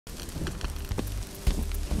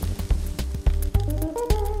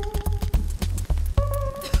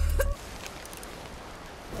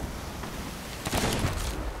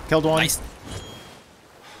Killed one. Nice.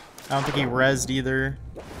 I don't think he rezzed either.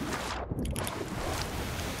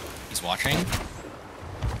 He's watching.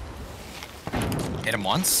 Hit him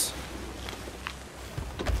once.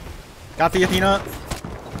 Got the Athena.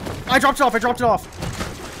 I dropped it off. I dropped it off.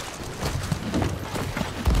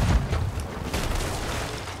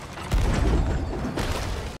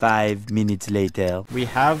 Five minutes later. We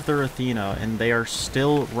have their Athena, and they are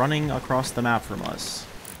still running across the map from us.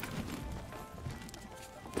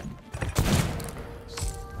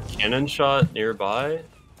 Cannon shot nearby.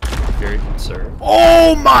 Very concerned.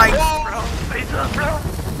 Oh my!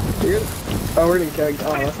 Oh, we're getting kegged.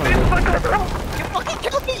 Oh, that's not good. You fucking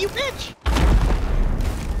killed me, you bitch!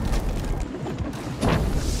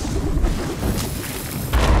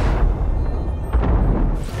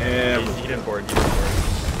 He didn't board. He didn't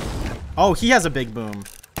board. Oh, he has a big boom.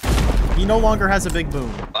 He no longer has a big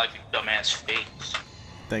boom. Like a dumbass face.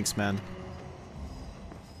 Thanks, man.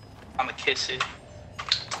 I'ma kiss it.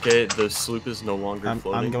 Okay, the sloop is no longer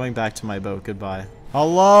floating. I'm going back to my boat. Goodbye.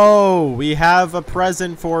 Hello! We have a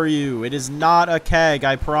present for you. It is not a keg,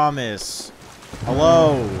 I promise.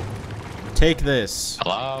 Hello. Take this.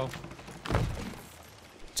 Hello?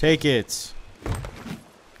 Take it.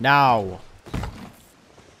 Now.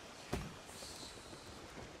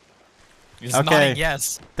 He's Okay. nodding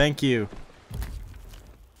yes. Thank you.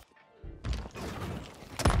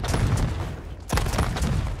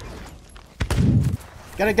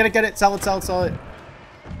 Get it, get it, get it. Sell it, sell it, sell it.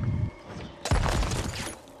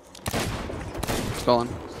 Stolen.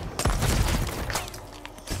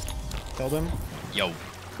 Killed him. Yo.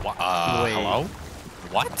 Wait. Hello?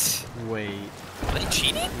 What? Wait. Are they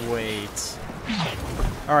cheating? Wait.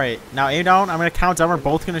 Alright, now aim down. I'm going to count down. We're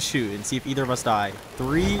both going to shoot and see if either of us die.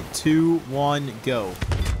 3, 2, 1, go.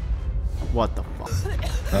 What the fuck?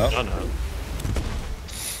 Oh no.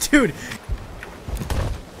 Dude.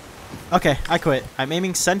 Okay, I quit. I'm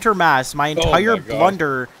aiming center mass. My entire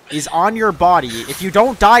blunder is on your body. If you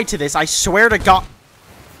don't die to this, I swear to God.